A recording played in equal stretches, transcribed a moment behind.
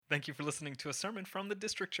Thank you for listening to a sermon from the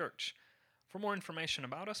District Church. For more information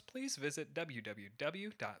about us, please visit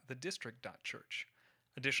www.thedistrict.church.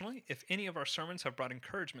 Additionally, if any of our sermons have brought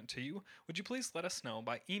encouragement to you, would you please let us know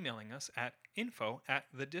by emailing us at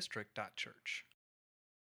info@thedistrict.church.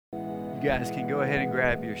 You guys can go ahead and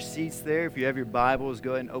grab your seats there. If you have your Bibles,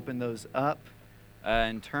 go ahead and open those up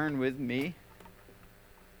and turn with me.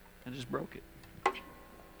 I just broke it.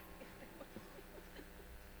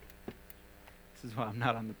 This is why I'm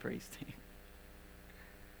not on the praise team.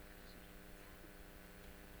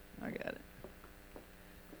 I got it.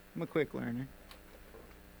 I'm a quick learner.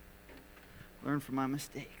 Learn from my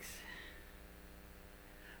mistakes.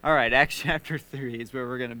 All right, Acts chapter 3 is where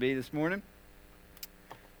we're going to be this morning.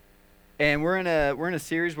 And we're in a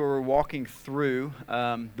series where we're walking through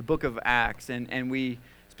the book of Acts, and we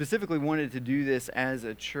specifically wanted to do this as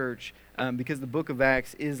a church because the book of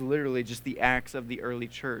Acts is literally just the acts of the early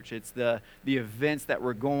church. It's the events that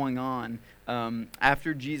were going on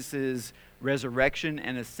after Jesus' resurrection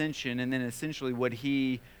and ascension, and then essentially what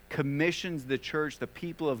he commissions the church, the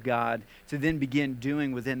people of God, to then begin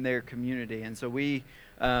doing within their community. And so we,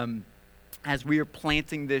 as we are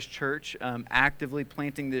planting this church, actively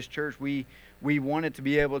planting this church, we wanted to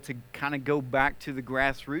be able to kind of go back to the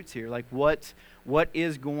grassroots here. Like what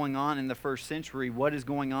is going on in the first century? What is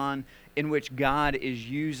going on in which God is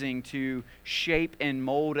using to shape and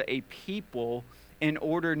mold a people in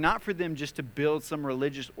order not for them just to build some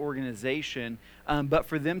religious organization, but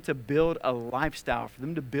for them to build a lifestyle, for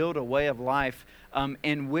them to build a way of life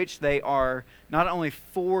in which they are not only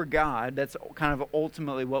for God, that's kind of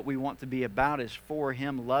ultimately what we want to be about, is for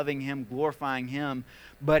Him, loving Him, glorifying Him,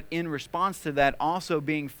 but in response to that also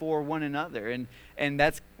being for one another. And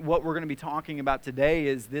that's what we're going to be talking about today,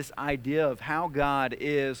 is this idea of how God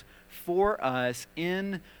is for us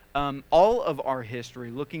in all of our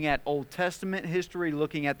history, looking at Old Testament history,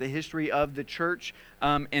 looking at the history of the church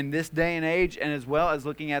in this day and age, and as well as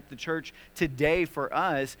looking at the church today for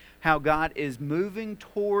us, how God is moving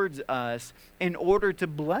towards us in order to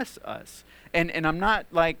bless us. And I'm not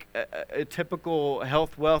like a typical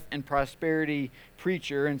health, wealth, and prosperity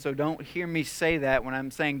preacher, and so don't hear me say that when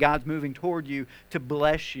I'm saying God's moving toward you to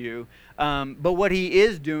bless you. But what He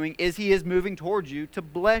is doing is He is moving towards you to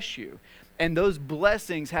bless you. And those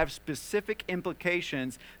blessings have specific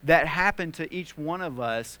implications that happen to each one of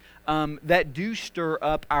us that do stir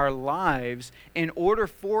up our lives in order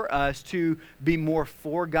for us to be more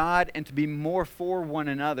for God and to be more for one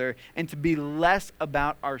another and to be less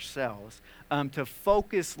about ourselves, to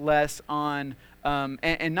focus less on,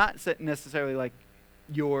 and not necessarily like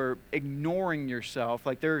you're ignoring yourself.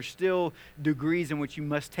 Like there are still degrees in which you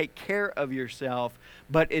must take care of yourself,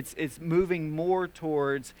 but it's moving more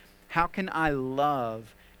towards, how can I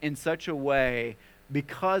love in such a way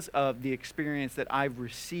because of the experience that I've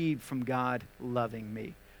received from God loving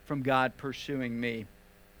me, from God pursuing me?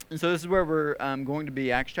 And so this is where we're going to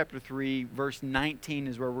be. Acts chapter 3, verse 19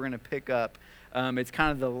 is where we're going to pick up. It's kind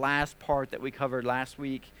of the last part that we covered last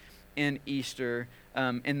week in Easter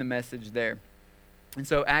in the message there. And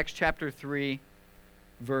so Acts chapter 3,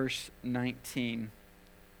 verse 19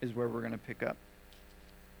 is where we're going to pick up.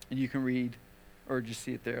 And you can read or just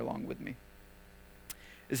see it there along with me.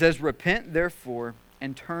 It says, "Repent therefore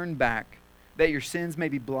and turn back, that your sins may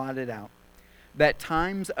be blotted out, that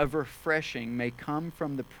times of refreshing may come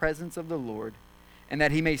from the presence of the Lord, and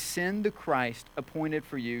that He may send the Christ appointed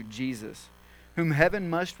for you, Jesus, whom heaven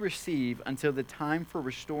must receive until the time for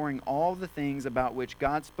restoring all the things about which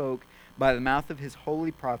God spoke by the mouth of His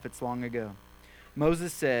holy prophets long ago.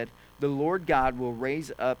 Moses said, 'The Lord God will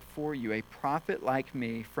raise up for you a prophet like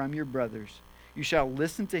me from your brothers. You shall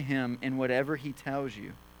listen to him in whatever he tells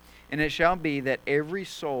you. And it shall be that every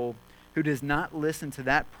soul who does not listen to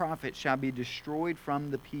that prophet shall be destroyed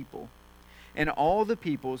from the people. And all the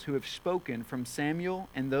peoples who have spoken from Samuel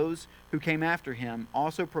and those who came after him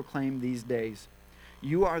also proclaim these days,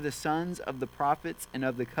 you are the sons of the prophets and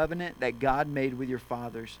of the covenant that God made with your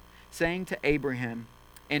fathers, saying to Abraham,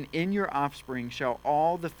 and in your offspring shall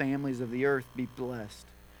all the families of the earth be blessed.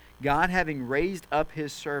 God, having raised up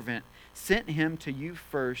His servant, sent him to you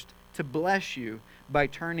first to bless you by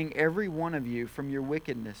turning every one of you from your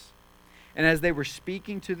wickedness.' And as they were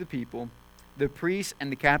speaking to the people, the priests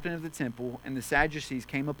and the captain of the temple and the Sadducees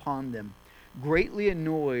came upon them, greatly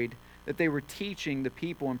annoyed that they were teaching the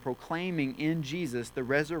people and proclaiming in Jesus the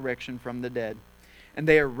resurrection from the dead. And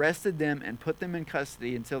they arrested them and put them in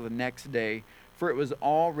custody until the next day, for it was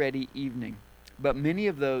already evening. But many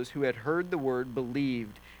of those who had heard the word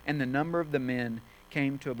believed, and the number of the men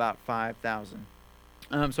came to about 5,000.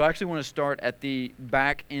 So I actually want to start at the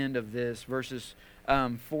back end of this, verses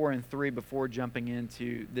 4 and 3 before jumping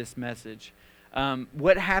into this message.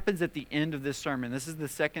 What happens at the end of this sermon? This is the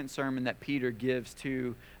second sermon that Peter gives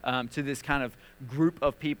to this kind of group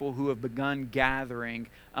of people who have begun gathering.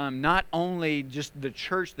 Not only just the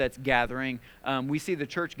church that's gathering. We see the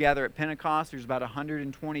church gather at Pentecost. There's about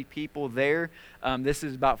 120 people there. This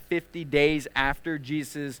is about 50 days after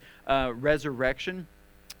Jesus' resurrection.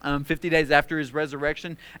 50 days after his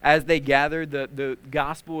resurrection, as they gather, the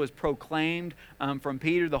gospel is proclaimed from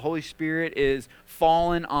Peter. The Holy Spirit is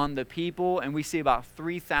fallen on the people, and we see about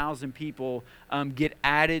 3,000 people get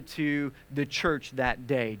added to the church that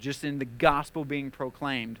day, just in the gospel being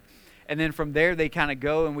proclaimed. And then from there, they kind of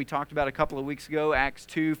go, and we talked about a couple of weeks ago, Acts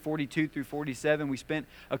 2, 42 through 47. We spent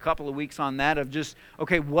a couple of weeks on that of just,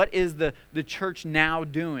 okay, what is the church now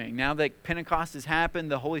doing? Now that Pentecost has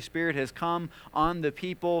happened, the Holy Spirit has come on the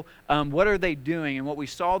people. What are they doing? And what we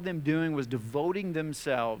saw them doing was devoting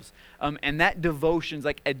themselves. And that devotion is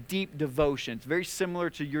like a deep devotion. It's very similar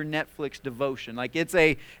to your Netflix devotion. Like it's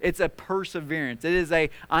a perseverance. It is I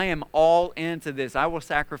am all into this. I will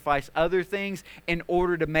sacrifice other things in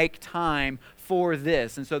order to make time for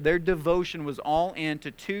this. And so their devotion was all into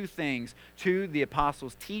two things: to the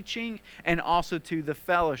apostles' teaching and also to the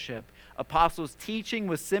fellowship. Apostles' teaching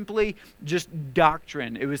was simply just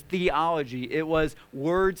doctrine. It was theology. It was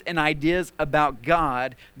words and ideas about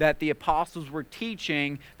God that the apostles were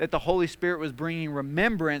teaching, that the Holy Spirit was bringing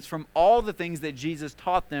remembrance from all the things that Jesus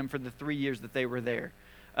taught them for the 3 years that they were there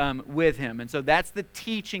with him. And so that's the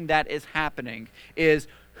teaching that is happening, is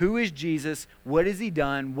who is Jesus? What has he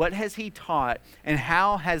done? What has he taught? And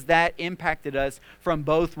how has that impacted us from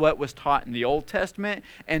both what was taught in the Old Testament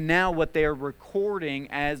and now what they are recording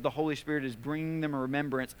as the Holy Spirit is bringing them a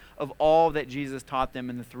remembrance of all that Jesus taught them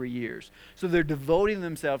in the 3 years. So they're devoting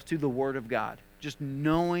themselves to the Word of God. Just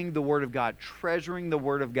knowing the Word of God, treasuring the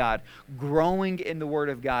Word of God, growing in the Word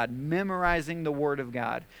of God, memorizing the Word of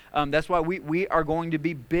God. That's why we are going to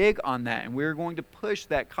be big on that, and we're going to push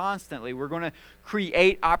that constantly. We're going to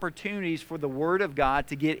create opportunities for the Word of God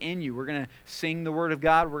to get in you. We're going to sing the Word of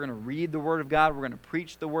God. We're going to read the Word of God. We're going to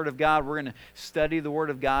preach the Word of God. We're going to study the Word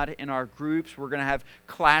of God in our groups. We're going to have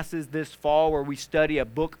classes this fall where we study a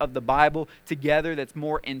book of the Bible together that's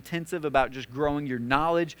more intensive about just growing your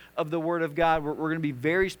knowledge of the Word of God. We're going to be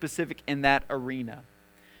very specific in that arena.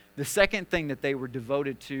 The second thing that they were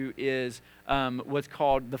devoted to is what's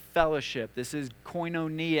called the fellowship. This is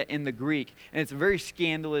koinonia in the Greek, and it's a very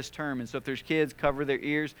scandalous term, and so if there's kids, cover their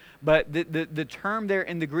ears. But the term there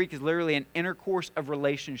in the Greek is literally an intercourse of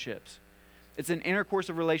relationships. It's an intercourse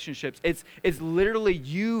of relationships. It's literally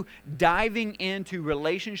you diving into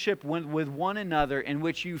relationship with one another in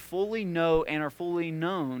which you fully know and are fully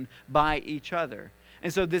known by each other.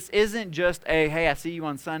 And so this isn't just hey, I see you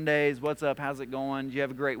on Sundays. What's up? How's it going? Did you have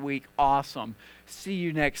a great week? Awesome. See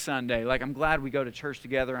you next Sunday. Like, I'm glad we go to church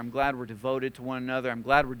together. I'm glad we're devoted to one another. I'm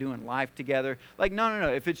glad we're doing life together. Like,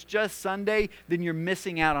 no. If it's just Sunday, then you're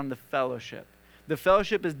missing out on the fellowship. The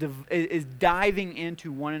fellowship is diving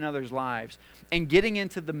into one another's lives and getting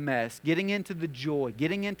into the mess, getting into the joy,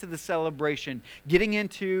 getting into the celebration, getting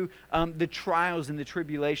into the trials and the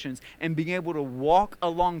tribulations, and being able to walk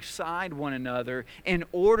alongside one another in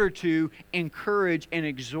order to encourage and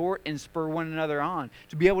exhort and spur one another on,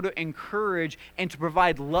 to be able to encourage and to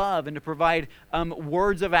provide love and to provide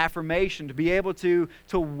words of affirmation, to be able to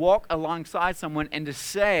walk alongside someone and to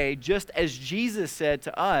say, just as Jesus said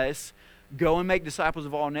to us, go and make disciples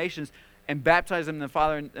of all nations and baptize them in the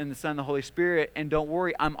Father and the Son and the Holy Spirit. And don't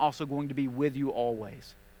worry, I'm also going to be with you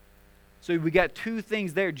always. So we got two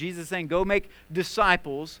things there. Jesus saying, go make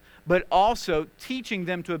disciples, but also teaching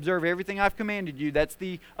them to observe everything I've commanded you. That's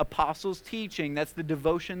the apostles' teaching. That's the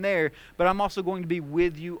devotion there. But I'm also going to be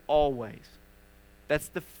with you always. That's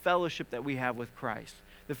the fellowship that we have with Christ.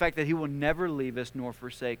 The fact that he will never leave us nor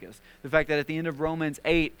forsake us. The fact that at the end of Romans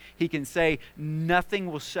 8, he can say, nothing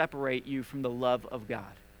will separate you from the love of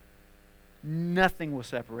God. Nothing will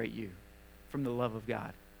separate you from the love of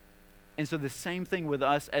God. And so the same thing with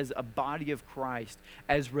us as a body of Christ,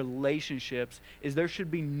 as relationships, is there should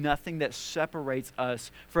be nothing that separates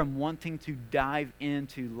us from wanting to dive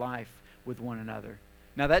into life with one another.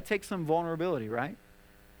 Now that takes some vulnerability, right?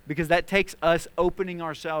 Because that takes us opening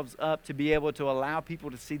ourselves up to be able to allow people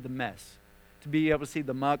to see the mess, to be able to see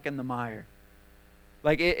the muck and the mire.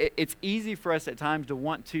 Like it's easy for us at times to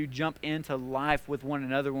want to jump into life with one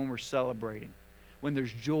another when we're celebrating, when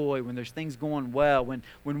there's joy, when there's things going well, when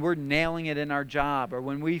we're nailing it in our job, or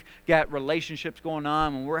when we've got relationships going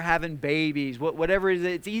on, when we're having babies, whatever it is,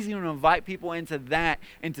 it's easy to invite people into that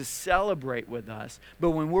and to celebrate with us.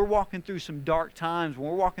 But when we're walking through some dark times, when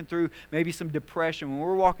we're walking through maybe some depression, when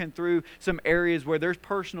we're walking through some areas where there's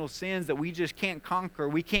personal sins that we just can't conquer,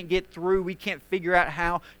 we can't get through, we can't figure out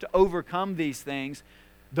how to overcome these things,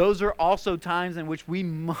 those are also times in which we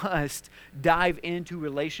must dive into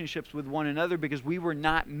relationships with one another, because we were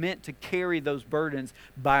not meant to carry those burdens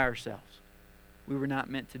by ourselves. We were not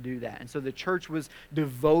meant to do that. And so the church was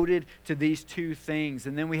devoted to these two things.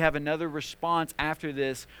 And then we have another response after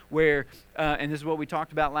this where, and this is what we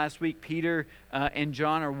talked about last week, Peter and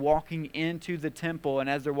John are walking into the temple. And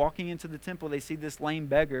as they're walking into the temple, they see this lame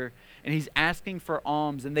beggar, and he's asking for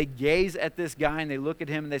alms. And they gaze at this guy, and they look at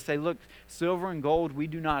him, and they say, look, silver and gold we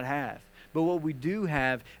do not have. But what we do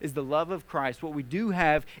have is the love of Christ. What we do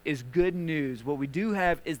have is good news. What we do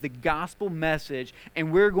have is the gospel message,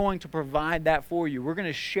 and we're going to provide that for you. We're going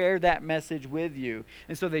to share that message with you.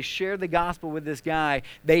 And so they share the gospel with this guy.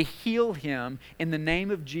 They heal him in the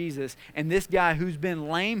name of Jesus. And this guy who's been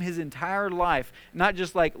lame his entire life, not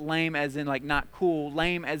just like lame as in like not cool,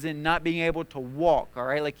 lame as in not being able to walk, all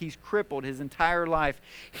right? Like he's crippled his entire life.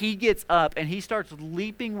 He gets up and he starts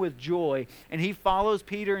leaping with joy, and he follows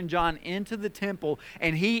Peter and John into the temple,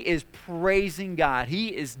 and he is praising God. He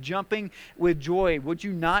is jumping with joy. Would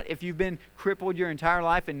you not, if you've been crippled your entire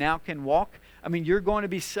life and now can walk? I mean, you're going to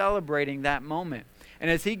be celebrating that moment. And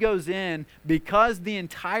as he goes in, because the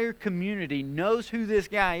entire community knows who this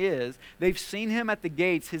guy is, they've seen him at the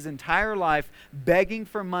gates his entire life, begging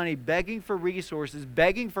for money, begging for resources,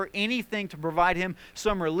 begging for anything to provide him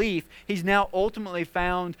some relief. He's now ultimately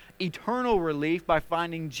found eternal relief by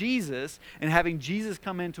finding Jesus and having Jesus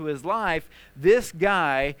come into his life. This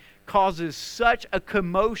guy causes such a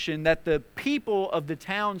commotion that the people of the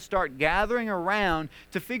town start gathering around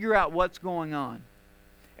to figure out what's going on.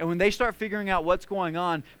 And when they start figuring out what's going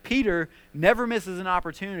on, Peter never misses an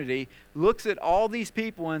opportunity, looks at all these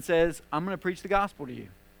people and says, I'm going to preach the gospel to you.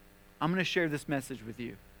 I'm going to share this message with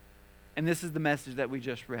you. And this is the message that we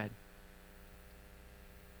just read.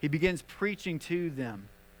 He begins preaching to them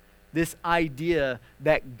this idea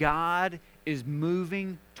that God is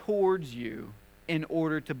moving towards you in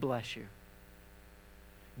order to bless you.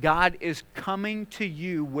 God is coming to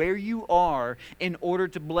you where you are in order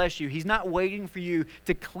to bless you. He's not waiting for you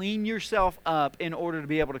to clean yourself up in order to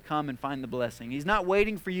be able to come and find the blessing. He's not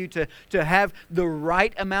waiting for you to have the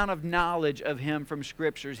right amount of knowledge of Him from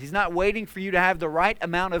Scriptures. He's not waiting for you to have the right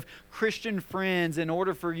amount of Christian friends in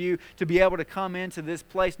order for you to be able to come into this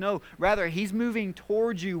place. No, rather, He's moving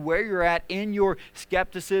towards you where you're at in your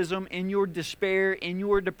skepticism, in your despair, in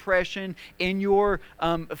your depression, in your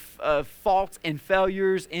faults and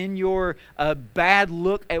failures, in your bad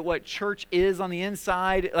look at what church is on the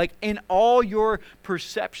inside, like in all your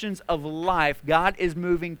perceptions of life, God is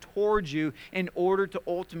moving towards you in order to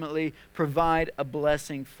ultimately provide a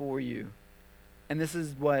blessing for you. And this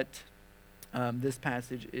is what this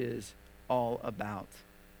passage is all about.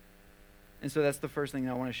 And so that's the first thing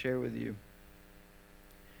I want to share with you,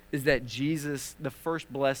 is that Jesus, the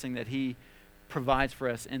first blessing that He provides for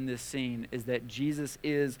us in this scene, is that Jesus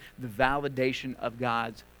is the validation of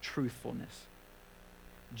God's truthfulness.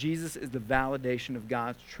 Jesus is the validation of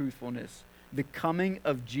God's truthfulness. The coming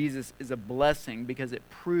of Jesus is a blessing because it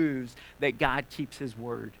proves that God keeps His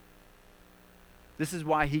word. This is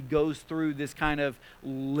why He goes through this kind of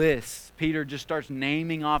list. Peter just starts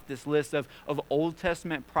naming off this list of Old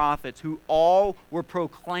Testament prophets who all were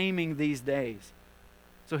proclaiming these days.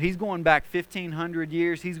 So he's going back 1,500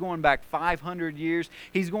 years. He's going back 500 years.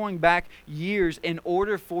 He's going back years in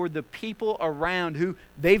order for the people around who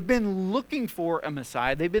they've been looking for a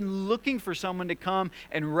Messiah. They've been looking for someone to come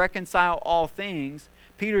and reconcile all things.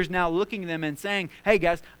 Peter's now looking at them and saying, hey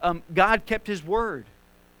guys, God kept His word.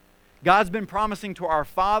 God's been promising to our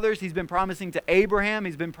fathers. He's been promising to Abraham.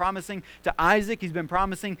 He's been promising to Isaac. He's been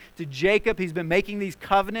promising to Jacob. He's been making these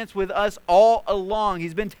covenants with us all along.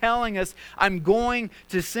 He's been telling us, I'm going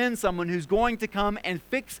to send someone who's going to come and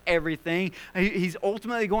fix everything. He's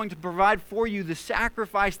ultimately going to provide for you the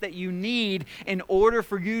sacrifice that you need in order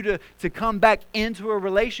for you to come back into a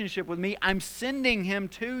relationship with me. I'm sending Him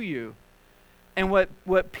to you. And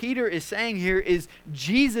what Peter is saying here is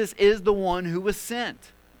Jesus is the one who was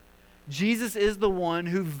sent. Jesus is the one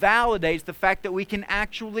who validates the fact that we can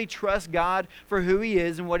actually trust God for who He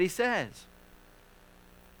is and what He says.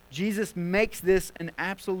 Jesus makes this an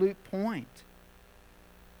absolute point.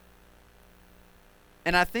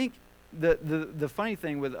 And I think the funny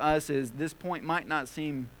thing with us is this point might not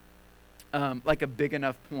seem like a big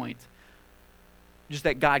enough point. just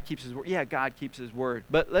that God keeps his word. Yeah, God keeps his word.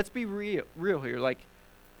 But let's be real here. Like,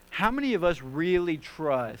 how many of us really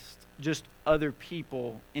trust just other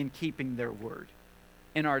people in keeping their word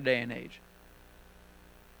in our day and age?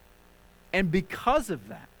 And because of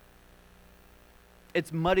that,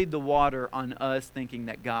 it's muddied the water on us thinking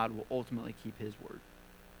that God will ultimately keep his word.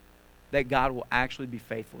 That God will actually be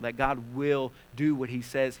faithful. That God will do what he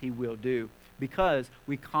says he will do. Because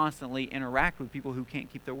we constantly interact with people who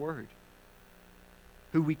can't keep their word.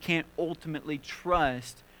 Who we can't ultimately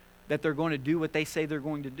trust that they're going to do what they say they're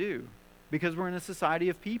going to do. Because we're in a society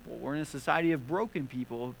of people. We're in a society of broken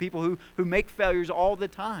people. People who make failures all the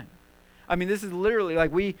time. I mean, this is literally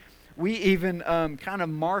like we even kind of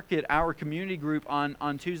market our community group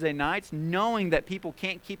on Tuesday nights knowing that people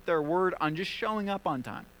can't keep their word on just showing up on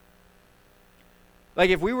time. Like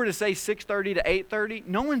if we were to say 6:30 to 8:30,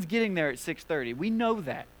 no one's getting there at 6:30. We know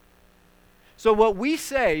that. So what we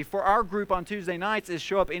say for our group on Tuesday nights is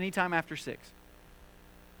show up anytime after 6.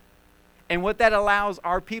 And what that allows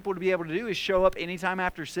our people to be able to do is show up anytime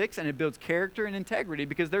after 6, and it builds character and integrity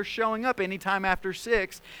because they're showing up anytime after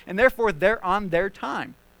 6, and therefore they're on their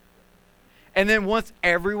time. And then once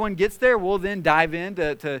everyone gets there, we'll then dive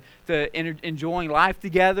into enjoying life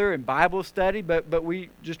together and Bible study, but we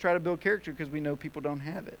just try to build character because we know people don't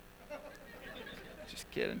have it.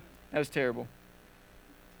 Just kidding. That was terrible.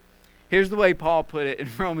 Here's the way Paul put it in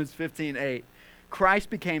Romans 15:8. Christ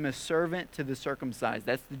became a servant to the circumcised,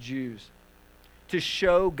 that's the Jews, to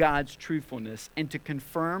show God's truthfulness and to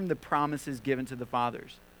confirm the promises given to the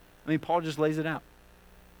fathers. I mean, Paul just lays it out.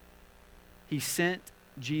 He sent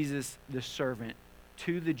Jesus, the servant,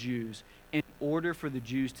 to the Jews in order for the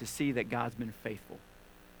Jews to see that God's been faithful,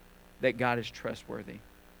 that God is trustworthy.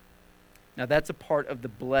 Now, that's a part of the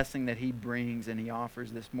blessing that he brings and he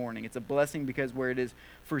offers this morning. It's a blessing because where it is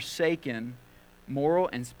forsaken, moral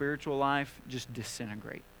and spiritual life just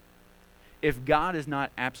disintegrate. If God is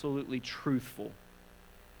not absolutely truthful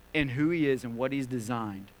in who he is and what he's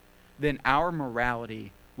designed, then our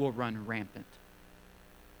morality will run rampant.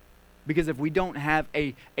 Because if we don't have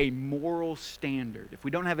a moral standard, if we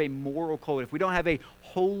don't have a moral code, if we don't have a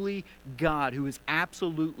holy God who is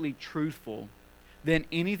absolutely truthful, then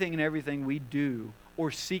anything and everything we do or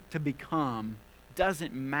seek to become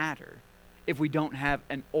doesn't matter if we don't have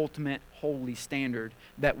an ultimate holy standard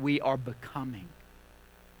that we are becoming.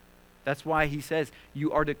 That's why he says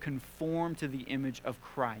you are to conform to the image of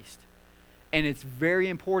Christ. And it's very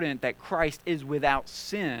important that Christ is without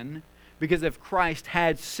sin, because if Christ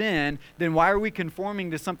had sin, then why are we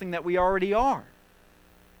conforming to something that we already are?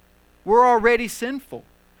 We're already sinful.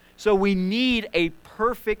 So we need a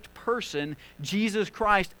perfect person, Jesus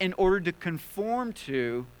Christ, in order to conform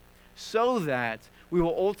to, so that we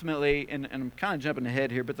will ultimately, and I'm kind of jumping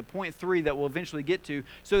ahead here, but the point 3 that we'll eventually get to,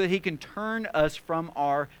 so that he can turn us from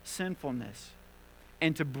our sinfulness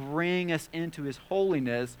and to bring us into his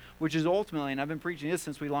holiness, which is ultimately, and I've been preaching this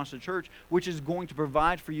since we launched the church, which is going to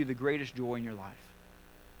provide for you the greatest joy in your life.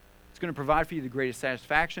 It's going to provide for you the greatest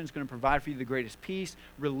satisfaction. It's going to provide for you the greatest peace,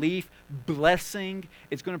 relief, blessing.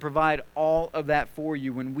 It's going to provide all of that for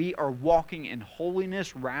you when we are walking in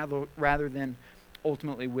holiness rather than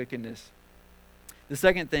ultimately wickedness. The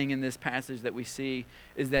second thing in this passage that we see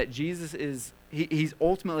is that Jesus is, he's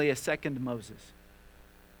ultimately a second Moses.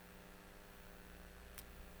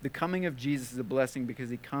 The coming of Jesus is a blessing because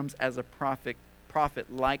he comes as a prophet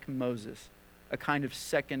like Moses, a kind of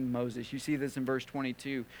second Moses. You see this in verse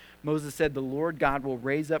 22. Moses said, "The Lord God will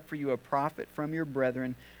raise up for you a prophet from your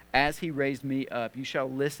brethren as he raised me up. You shall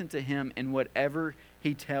listen to him in whatever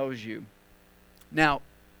he tells you." Now,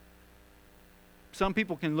 some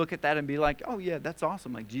people can look at that and be like, oh yeah, that's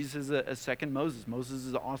awesome. Like Jesus is a second Moses. Moses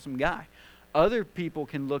is an awesome guy. Other people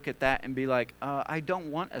can look at that and be like, I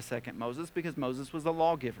don't want a second Moses because Moses was a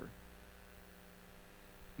lawgiver.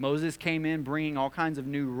 Moses came in bringing all kinds of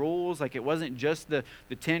new rules. Like it wasn't just the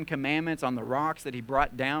 10 commandments on the rocks that he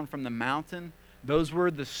brought down from the mountain. Those were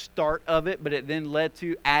the start of it, but it then led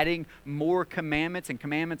to adding more commandments and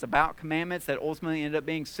commandments about commandments that ultimately ended up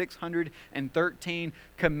being 613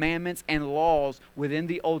 commandments and laws within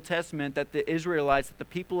the Old Testament that the Israelites, that the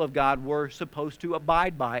people of God were supposed to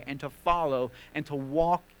abide by and to follow and to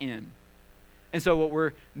walk in. And so what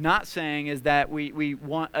we're not saying is that we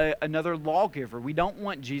want another lawgiver. We don't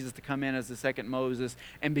want Jesus to come in as the second Moses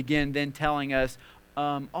and begin then telling us,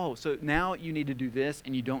 so now you need to do this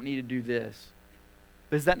and you don't need to do this.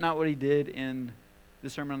 But is that not what he did in the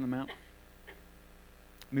Sermon on the Mount?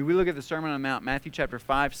 I mean, we look at the Sermon on the Mount, Matthew chapter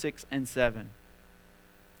 5, 6, and 7.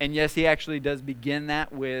 And yes, he actually does begin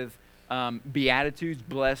that with Beatitudes,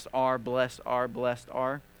 blessed are, blessed are, blessed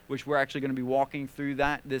are, which we're actually going to be walking through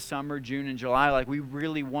that this summer, June and July. Like, we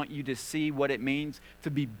really want you to see what it means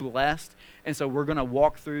to be blessed. And so we're going to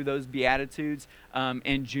walk through those Beatitudes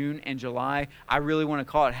in June and July. I really want to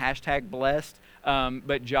call it #blessed.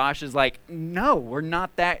 But Josh is like, no, we're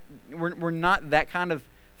not that kind of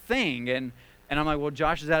thing. And I'm like, well,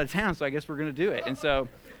 Josh is out of town, so I guess we're going to do it. And so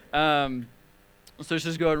let's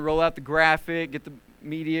just go ahead and roll out the graphic, get the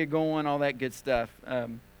media going, all that good stuff.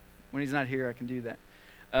 When he's not here, I can do that.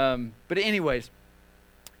 But anyways,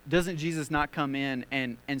 doesn't Jesus not come in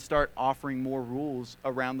and start offering more rules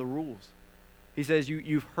around the rules? He says,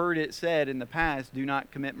 you've heard it said in the past, do not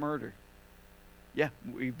commit murder. Yeah,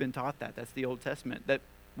 we've been taught that. That's the Old Testament. That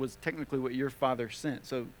was technically what your father sent.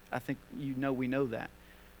 So I think we know that.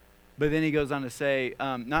 But then he goes on to say,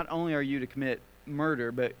 not only are you to commit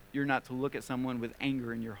murder, but you're not to look at someone with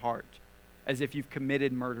anger in your heart, as if you've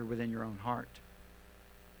committed murder within your own heart.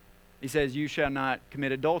 He says, you shall not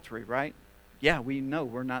commit adultery, right? Yeah, we know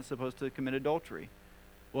we're not supposed to commit adultery.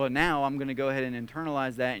 Well, now I'm going to go ahead and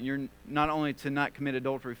internalize that, and you're not only to not commit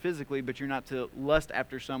adultery physically, but you're not to lust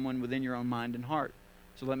after someone within your own mind and heart.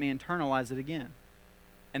 So let me internalize it again.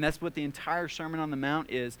 And that's what the entire Sermon on the Mount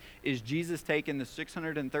is Jesus taking the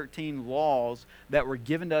 613 laws that were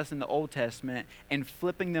given to us in the Old Testament and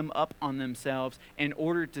flipping them up on themselves in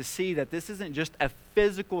order to see that this isn't just a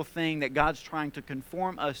physical thing that God's trying to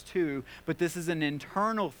conform us to, but this is an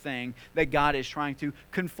internal thing that God is trying to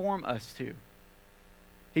conform us to.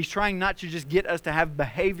 He's trying not to just get us to have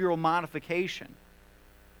behavioral modification.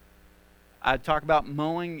 I talk about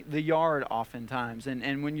mowing the yard oftentimes,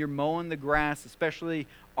 and when you're mowing the grass, especially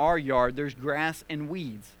our yard, there's grass and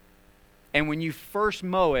weeds. And when you first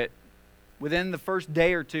mow it, within the first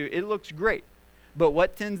day or two, it looks great. But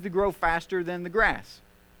what tends to grow faster than the grass?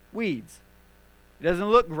 Weeds. It doesn't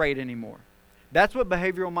look great anymore. That's what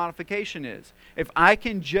behavioral modification is. If I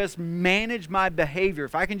can just manage my behavior,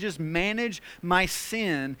 if I can just manage my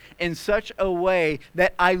sin in such a way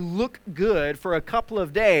that I look good for a couple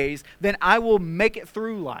of days, then I will make it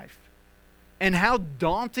through life. And how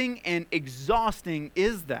daunting and exhausting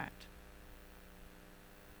is that?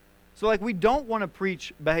 So we don't want to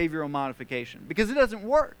preach behavioral modification because it doesn't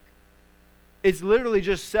work. It's literally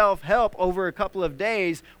just self-help over a couple of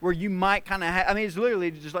days where you might kind of it's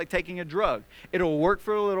literally just like taking a drug. It'll work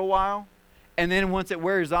for a little while, and then once it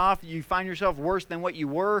wears off, you find yourself worse than what you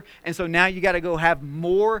were, and so now you got to go have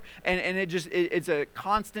more, and it's a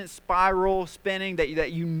constant spiral spinning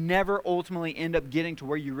that you never ultimately end up getting to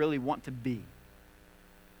where you really want to be.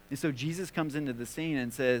 And so Jesus comes into the scene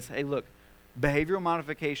and says, hey, look, behavioral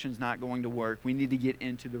modification is not going to work. We need to get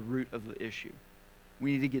into the root of the issue.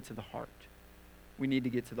 We need to get to the heart. We need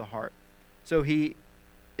to get to the heart. So he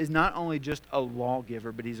is not only just a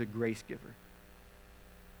lawgiver, but he's a grace giver.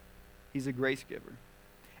 He's a grace giver.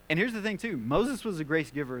 And here's the thing too, Moses was a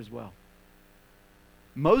grace giver as well.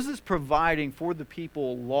 Moses providing for the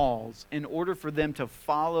people laws in order for them to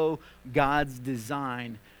follow God's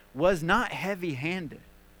design was not heavy-handed.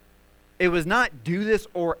 It was not do this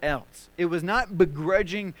or else. It was not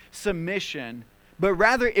begrudging submission, but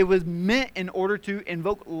rather it was meant in order to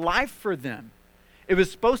invoke life for them. It was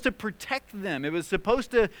supposed to protect them. It was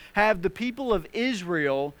supposed to have the people of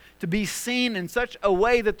Israel to be seen in such a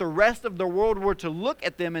way that the rest of the world were to look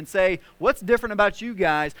at them and say, what's different about you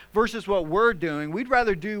guys versus what we're doing? We'd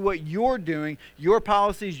rather do what you're doing, your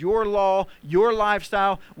policies, your law, your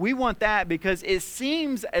lifestyle. We want that because it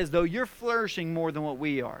seems as though you're flourishing more than what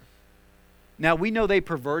we are. Now, we know they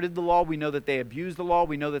perverted the law. We know that they abused the law.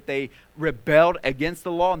 We know that they rebelled against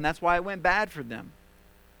the law, and that's why it went bad for them.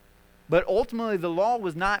 But ultimately, the law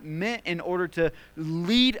was not meant in order to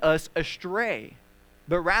lead us astray,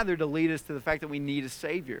 but rather to lead us to the fact that we need a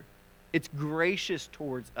Savior. It's gracious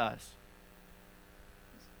towards us.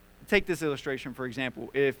 Take this illustration, for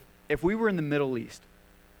example. If we were in the Middle East,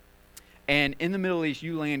 and in the Middle East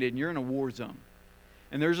you landed and you're in a war zone,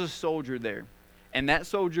 and there's a soldier there, and that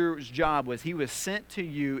soldier's job was he was sent to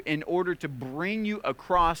you in order to bring you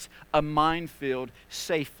across a minefield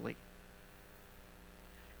safely.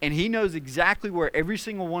 And he knows exactly where every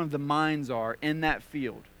single one of the mines are in that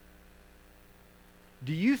field.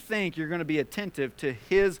 Do you think you're going to be attentive to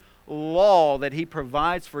his law that he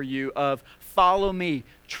provides for you of follow me,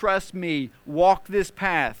 trust me, walk this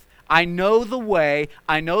path? I know the way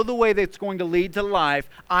that's going to lead to life.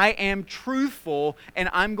 I am truthful, and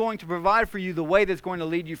I'm going to provide for you the way that's going to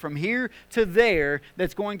lead you from here to there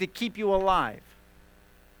that's going to keep you alive.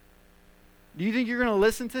 Do you think you're going to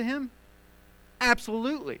listen to him?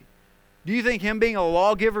 Absolutely. Do you think him being a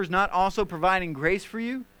lawgiver is not also providing grace for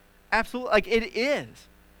you? Absolutely. It is.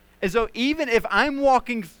 And so even if I'm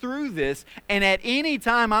walking through this and at any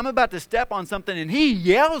time I'm about to step on something and he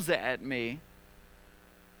yells at me,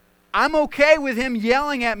 I'm okay with him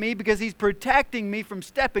yelling at me because he's protecting me from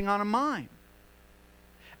stepping on a mine.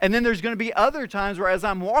 And then there's going to be other times where as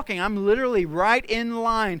I'm walking, I'm literally right in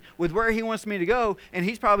line with where he wants me to go, and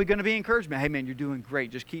he's probably going to be encouraging me. Hey man, you're doing great.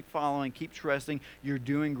 Just keep following, keep trusting. You're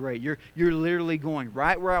doing great. You're literally going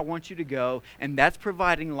right where I want you to go, and that's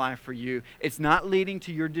providing life for you. It's not leading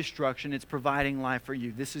to your destruction. It's providing life for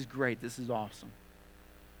you. This is great. This is awesome.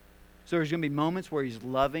 So there's going to be moments where he's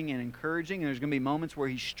loving and encouraging, and there's going to be moments where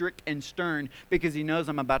he's strict and stern because he knows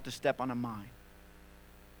I'm about to step on a mine.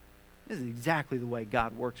 This is exactly the way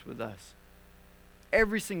God works with us.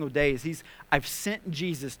 Every single day I've sent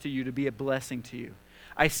Jesus to you to be a blessing to you.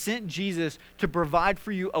 I sent Jesus to provide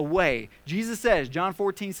for you a way. Jesus says, John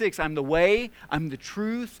 14:6, I'm the way, I'm the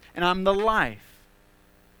truth, and I'm the life.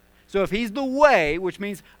 So if he's the way, which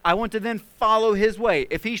means I want to then follow his way.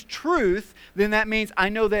 If he's truth, then that means I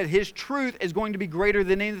know that his truth is going to be greater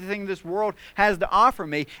than anything this world has to offer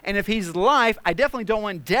me. And if he's life, I definitely don't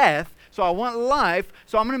want death, so I want life.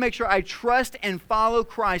 So I'm going to make sure I trust and follow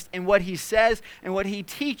Christ in what he says and what he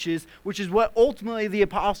teaches, which is what ultimately the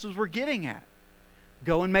apostles were getting at.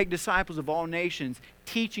 Go and make disciples of all nations,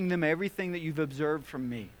 teaching them everything that you've observed from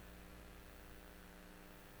me.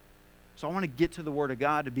 So I want to get to the Word of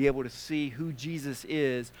God to be able to see who Jesus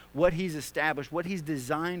is, what he's established, what he's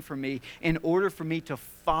designed for me in order for me to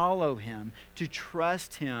follow him, to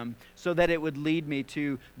trust him, so that it would lead me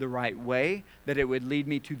to the right way, that it would lead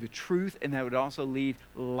me to the truth, and that would also lead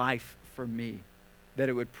life for me, that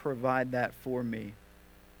it would provide that for me.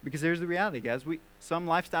 Because here's the reality, guys. Some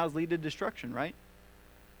lifestyles lead to destruction, right?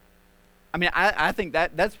 I mean, I think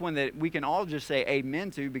that's one that we can all just say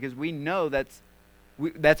amen to because we know that's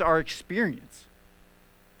our experience.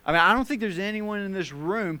 I mean, I don't think there's anyone in this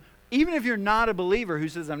room, even if you're not a believer, who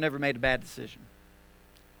says, I've never made a bad decision.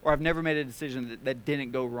 Or I've never made a decision that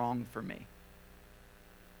didn't go wrong for me.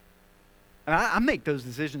 And I make those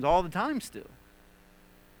decisions all the time still.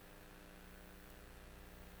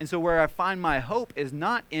 And so where I find my hope is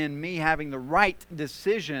not in me having the right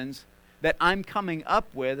decisions that I'm coming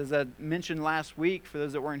up with. As I mentioned last week, for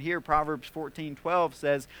those that weren't here, Proverbs 14:12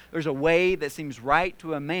 says, there's a way that seems right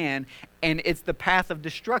to a man, and it's the path of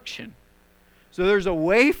destruction. So there's a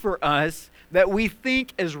way for us that we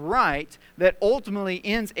think is right that ultimately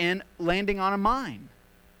ends in landing on a mine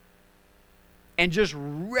and just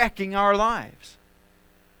wrecking our lives.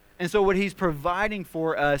 And so what he's providing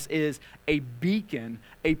for us is a beacon,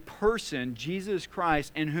 a person, Jesus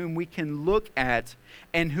Christ, in whom we can look at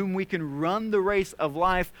and whom we can run the race of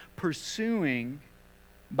life pursuing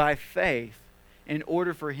by faith in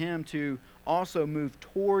order for him to also move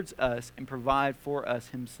towards us and provide for us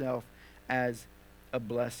himself as a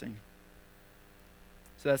blessing.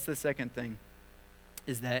 So that's the second thing,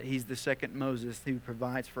 is that he's the second Moses who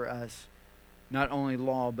provides for us not only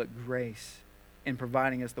law but grace, in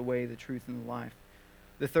providing us the way, the truth, and the life.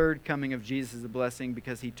 The third coming of Jesus is a blessing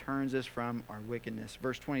because he turns us from our wickedness.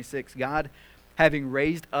 Verse 26, God, having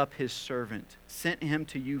raised up his servant, sent him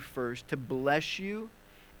to you first to bless you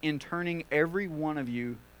in turning every one of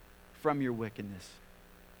you from your wickedness.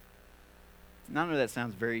 Now, I know that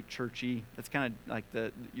sounds very churchy. That's kind of like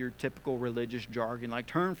your typical religious jargon, like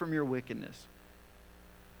turn from your wickedness.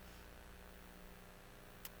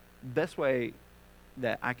 Best way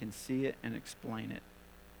that I can see it and explain it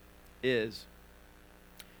is,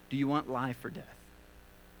 do you want life or death?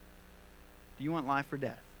 Do you want life or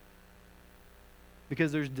death?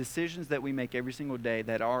 Because there's decisions that we make every single day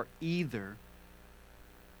that are either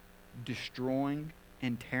destroying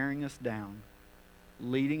and tearing us down,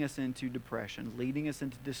 leading us into depression, leading us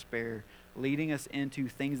into despair, leading us into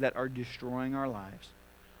things that are destroying our lives,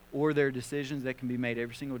 or there are decisions that can be made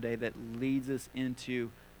every single day that leads us into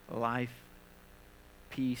life,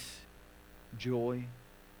 peace, joy,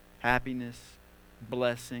 happiness,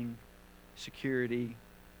 blessing, security,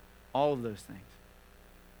 all of those things.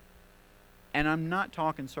 And I'm not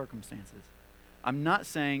talking circumstances. I'm not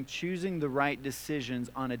saying choosing the right decisions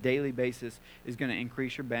on a daily basis is going to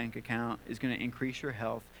increase your bank account, is going to increase your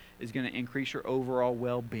health, is going to increase your overall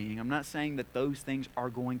well-being. I'm not saying that those things are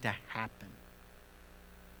going to happen.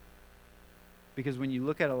 Because when you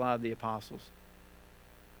look at a lot of the apostles,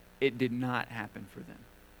 it did not happen for them.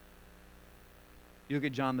 You look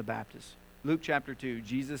at John the Baptist. Luke chapter 2,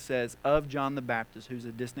 Jesus says of John the Baptist, who's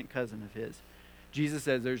a distant cousin of his, Jesus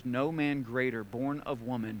says there's no man greater born of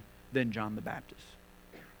woman than John the Baptist.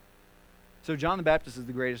 So John the Baptist is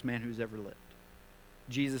the greatest man who's ever lived.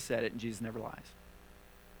 Jesus said it, and Jesus never lies.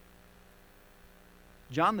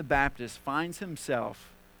 John the Baptist finds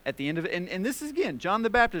himself at the end of it. And this is, again, John the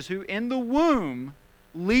Baptist, who in the womb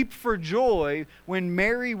leaped for joy when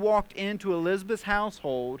Mary walked into Elizabeth's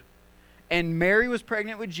household, and Mary was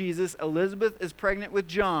pregnant with Jesus. Elizabeth is pregnant with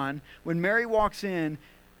John. When Mary walks in,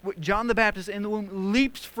 John the Baptist in the womb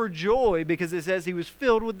leaps for joy because it says he was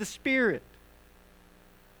filled with the Spirit.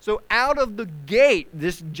 So out of the gate,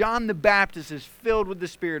 this John the Baptist is filled with the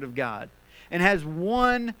Spirit of God and has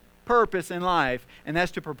one purpose in life, and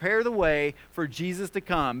that's to prepare the way for Jesus to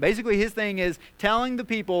come. Basically, his thing is telling the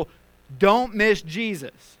people, don't miss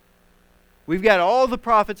Jesus. We've got all the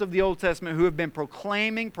prophets of the Old Testament who have been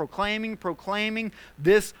proclaiming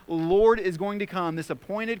this Lord is going to come, this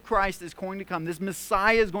appointed Christ is going to come, this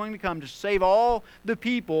Messiah is going to come to save all the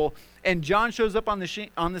people. And John shows up on the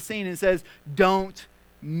scene and says, don't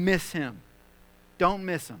miss him. Don't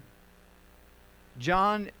miss him.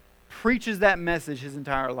 John preaches that message his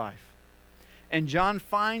entire life. And John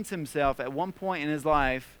finds himself at one point in his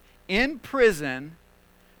life in prison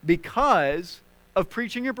because of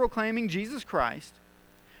preaching and proclaiming Jesus Christ.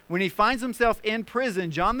 When he finds himself in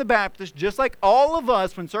prison, John the Baptist, just like all of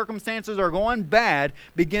us when circumstances are going bad,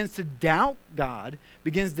 begins to doubt God,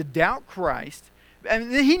 begins to doubt Christ.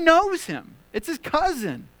 And he knows him. It's his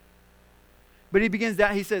cousin. But he begins to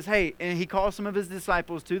doubt. He says, hey, and he calls some of his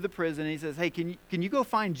disciples to the prison. And he says, hey, can you go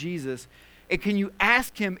find Jesus? And can you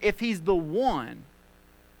ask him if he's the one?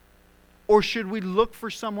 Or should we look for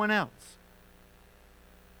someone else?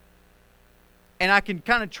 And I can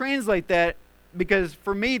kind of translate that because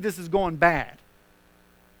for me, this is going bad.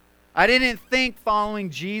 I didn't think following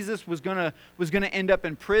Jesus was gonna end up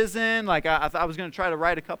in prison. Like I was gonna try to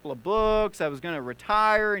write a couple of books. I was gonna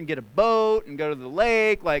retire and get a boat and go to the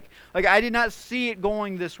lake. Like I did not see it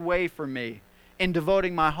going this way for me in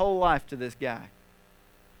devoting my whole life to this guy.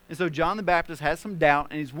 And so John the Baptist has some doubt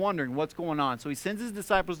and he's wondering what's going on. So he sends his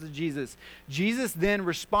disciples to Jesus. Jesus then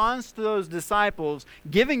responds to those disciples,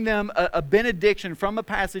 giving them a benediction from a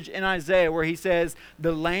passage in Isaiah where he says,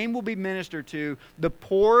 the lame will be ministered to, the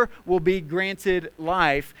poor will be granted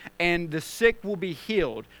life, and the sick will be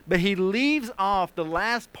healed. But he leaves off the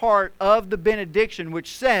last part of the benediction,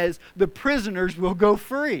 which says the prisoners will go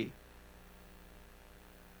free.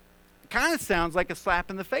 It kind of sounds like a slap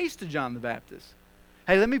in the face to John the Baptist.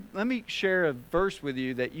 Hey, let me share a verse with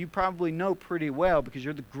you that you probably know pretty well because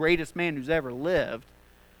you're the greatest man who's ever lived.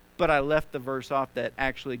 But I left the verse off that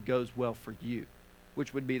actually goes well for you,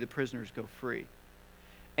 which would be the prisoners go free.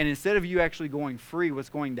 And instead of you actually going free, what's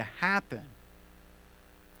going to happen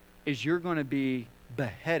is you're going to be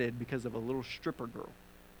beheaded because of a little stripper girl.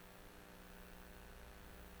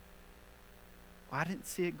 Well, I didn't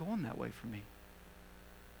see it going that way for me.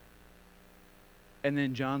 And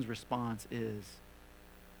then John's response is,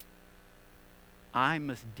 I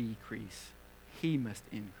must decrease, he must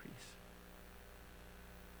increase.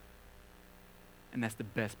 And that's the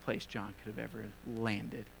best place John could have ever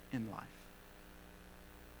landed in life.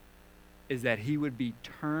 Is that he would be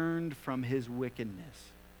turned from his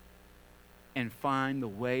wickedness and find the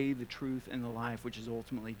way, the truth, and the life, which is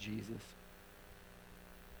ultimately Jesus.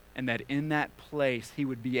 And that in that place he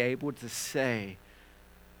would be able to say,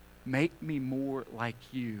 make me more like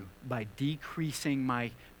you by decreasing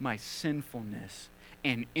my sinfulness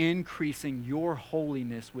and increasing your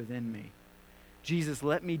holiness within me. Jesus,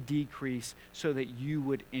 let me decrease so that you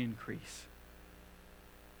would increase.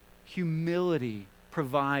 Humility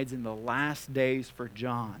provides in the last days for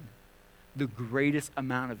John the greatest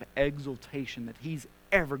amount of exaltation that he's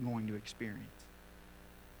ever going to experience.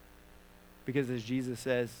 Because as Jesus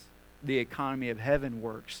says, the economy of heaven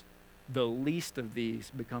works. The least of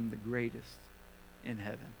these become the greatest in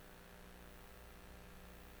heaven.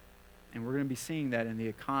 And we're going to be seeing that in the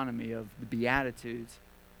economy of the Beatitudes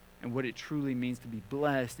and what it truly means to be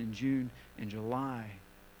blessed in June and July,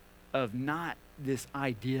 of not this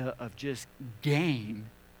idea of just gain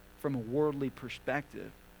from a worldly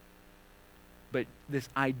perspective, but this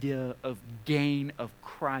idea of gain of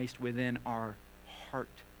Christ within our heart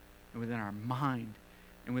and within our mind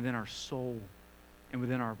and within our soul and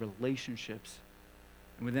within our relationships,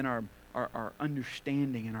 and within our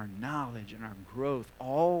understanding and our knowledge and our growth,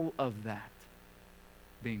 all of that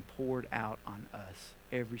being poured out on us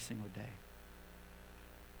every single day.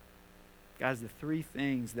 Guys, the three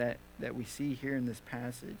things that we see here in this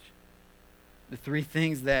passage, the three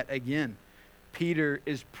things that, again, Peter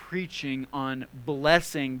is preaching on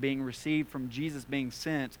blessing being received from Jesus being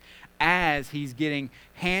sent as he's getting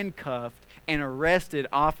handcuffed and arrested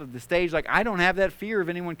off of the stage. Like, I don't have that fear of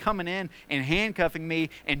anyone coming in and handcuffing me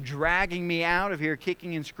and dragging me out of here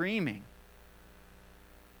kicking and screaming.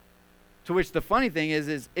 To which the funny thing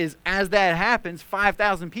is as that happens,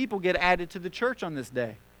 5,000 people get added to the church on this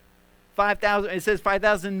day. 5,000, it says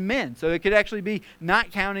 5,000 men. So it could actually be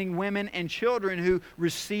not counting women and children who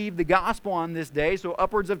received the gospel on this day. So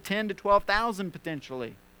upwards of 10 to 12,000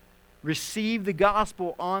 potentially received the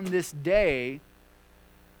gospel on this day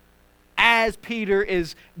as Peter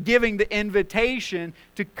is giving the invitation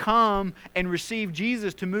to come and receive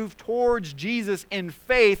Jesus, to move towards Jesus in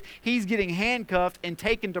faith. He's getting handcuffed and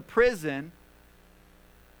taken to prison.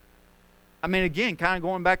 I mean, again, kind of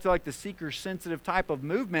going back to like the seeker-sensitive type of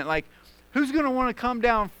movement. Like, who's going to want to come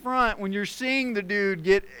down front when you're seeing the dude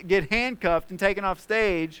get handcuffed and taken off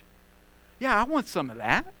stage? Yeah, I want some of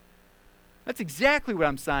that. That's exactly what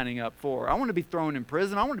I'm signing up for. I want to be thrown in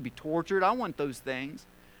prison. I want to be tortured. I want those things.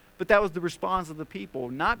 But that was the response of the people,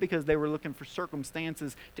 not because they were looking for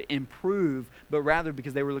circumstances to improve, but rather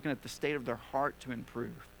because they were looking at the state of their heart to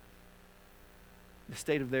improve. The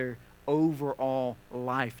state of their overall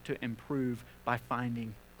life to improve by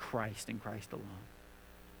finding Christ and Christ alone.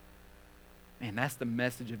 Man, that's the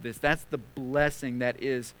message of this. That's the blessing that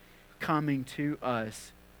is coming to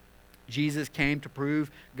us. Jesus came to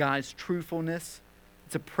prove God's truthfulness.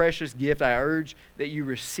 It's a precious gift. I urge that you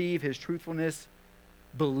receive His truthfulness.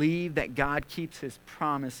 Believe that God keeps His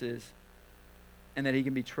promises and that He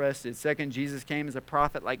can be trusted. Second, Jesus came as a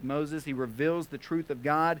prophet like Moses. He reveals the truth of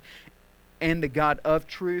God and the God of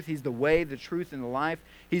truth. He's the way, the truth, and the life.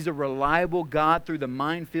 He's a reliable God through the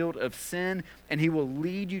minefield of sin, and He will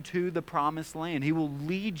lead you to the promised land. He will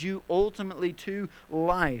lead you ultimately to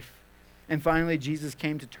life. And finally, Jesus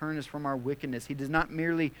came to turn us from our wickedness. He does not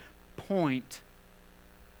merely point,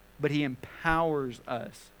 but He empowers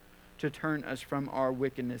us to turn us from our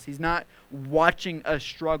wickedness. He's not watching us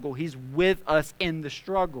struggle. He's with us in the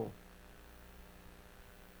struggle.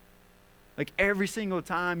 Like every single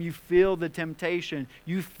time you feel the temptation,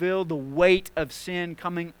 you feel the weight of sin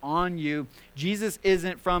coming on you, Jesus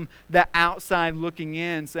isn't from the outside looking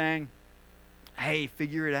in saying, hey,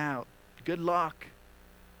 figure it out. Good luck.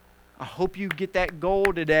 I hope you get that goal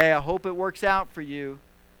today. I hope it works out for you.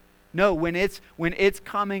 No, when it's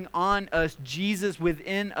coming on us, Jesus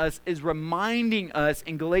within us is reminding us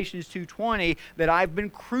in Galatians 2:20 that I've been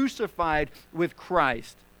crucified with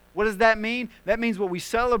Christ. What does that mean? That means what we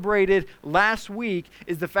celebrated last week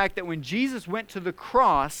is the fact that when Jesus went to the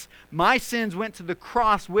cross, my sins went to the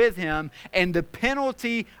cross with Him, and the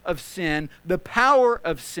penalty of sin, the power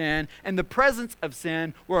of sin, and the presence of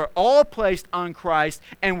sin were all placed on Christ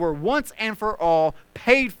and were once and for all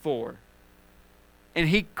paid for. And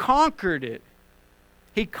He conquered it.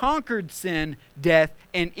 He conquered sin, death,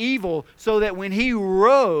 and evil so that when He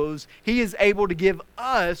rose, He is able to give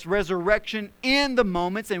us resurrection in the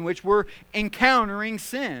moments in which we're encountering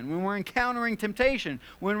sin, when we're encountering temptation,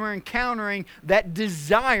 when we're encountering that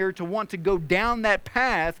desire to want to go down that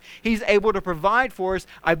path. He's able to provide for us.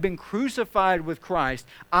 I've been crucified with Christ.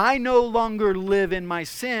 I no longer live in my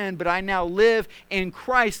sin, but I now live in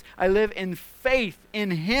Christ. I live in faith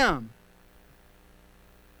in Him,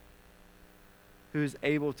 who is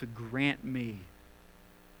able to grant me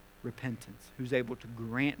repentance, who's able to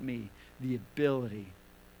grant me the ability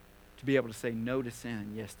to be able to say no to sin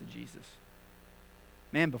and yes to Jesus.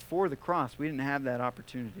 Man, before the cross, we didn't have that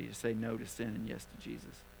opportunity to say no to sin and yes to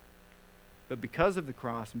Jesus. But because of the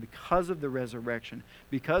cross and because of the resurrection,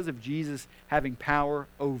 because of Jesus having power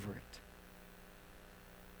over it,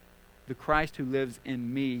 the Christ who lives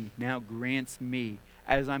in me now grants me,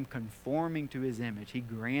 as I'm conforming to His image, He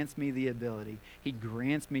grants me the ability. He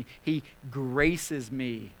graces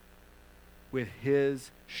me with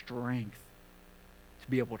His strength to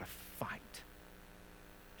be able to fight,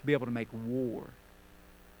 to be able to make war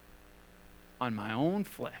on my own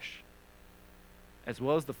flesh, as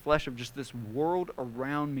well as the flesh of just this world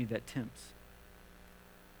around me that tempts,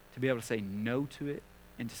 to be able to say no to it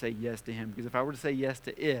and to say yes to Him. Because if I were to say yes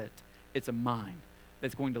to it, it's a mine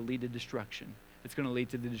that's going to lead to destruction. It's going to lead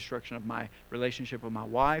to the destruction of my relationship with my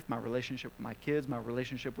wife, my relationship with my kids, my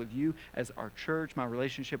relationship with you as our church, my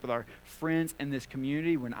relationship with our friends in this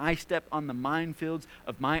community. When I step on the minefields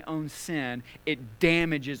of my own sin, it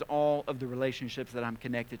damages all of the relationships that I'm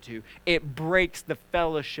connected to. It breaks the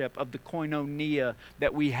fellowship of the koinonia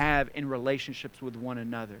that we have in relationships with one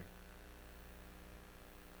another.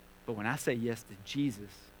 But when I say yes to Jesus,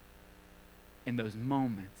 in those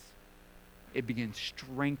moments, it begins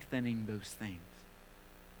strengthening those things.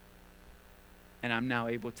 And I'm now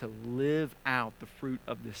able to live out the fruit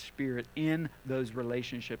of the Spirit in those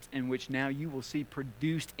relationships, in which now you will see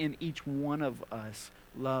produced in each one of us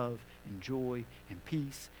love and joy and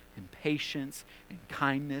peace and patience and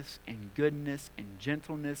kindness and goodness and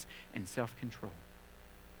gentleness and self-control.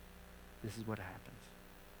 This is what happens.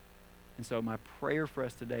 And so my prayer for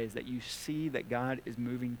us today is that you see that God is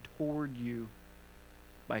moving toward you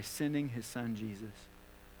by sending his son Jesus.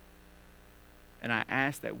 And I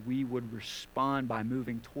ask that we would respond by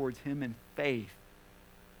moving towards him in faith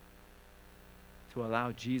to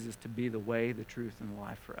allow Jesus to be the way, the truth, and the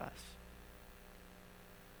life for us.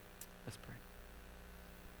 Let's pray.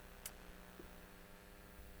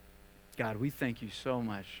 God, we thank you so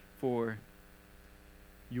much for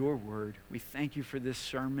your word. We thank you for this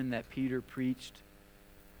sermon that Peter preached.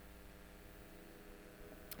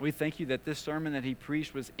 We thank you that this sermon that he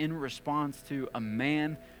preached was in response to a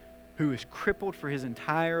man who was crippled for his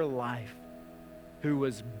entire life, who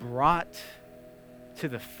was brought to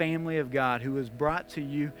the family of God, who was brought to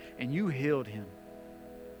you, and you healed him.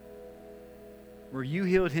 Where you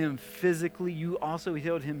healed him physically, you also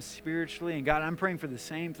healed him spiritually. And God, I'm praying for the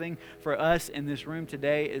same thing for us in this room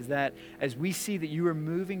today, is that as we see that you are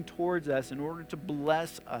moving towards us in order to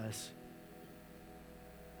bless us,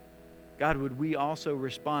 God, would we also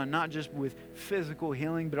respond not just with physical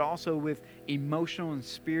healing, but also with emotional and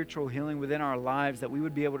spiritual healing within our lives, that we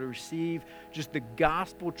would be able to receive just the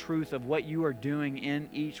gospel truth of what you are doing in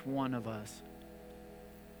each one of us.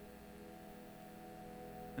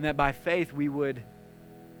 And that by faith we would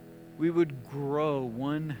grow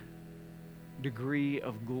one degree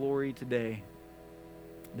of glory today.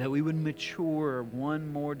 That we would mature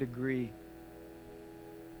one more degree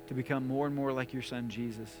to become more and more like your son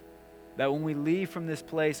Jesus. That when we leave from this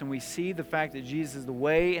place and we see the fact that Jesus is the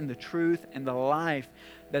way and the truth and the life,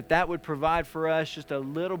 that would provide for us just a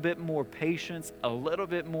little bit more patience, a little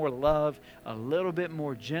bit more love, a little bit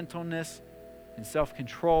more gentleness and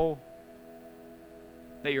self-control.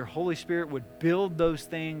 That your Holy Spirit would build those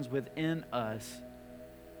things within us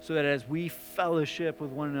so that as we fellowship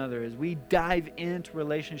with one another, as we dive into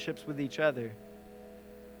relationships with each other,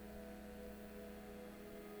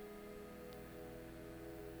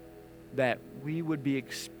 that we would be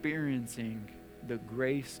experiencing the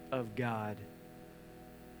grace of God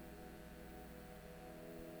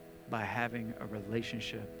by having a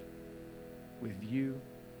relationship with you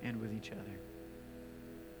and with each other.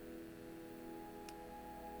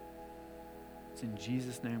 It's in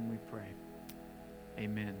Jesus' name we pray.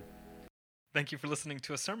 Amen. Thank you for listening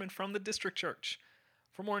to a sermon from the District Church.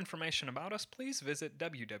 For more information about us, please visit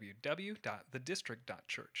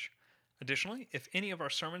www.thedistrict.church. Additionally, if any of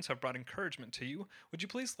our sermons have brought encouragement to you, would you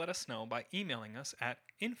please let us know by emailing us at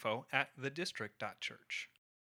info@thedistrict.church.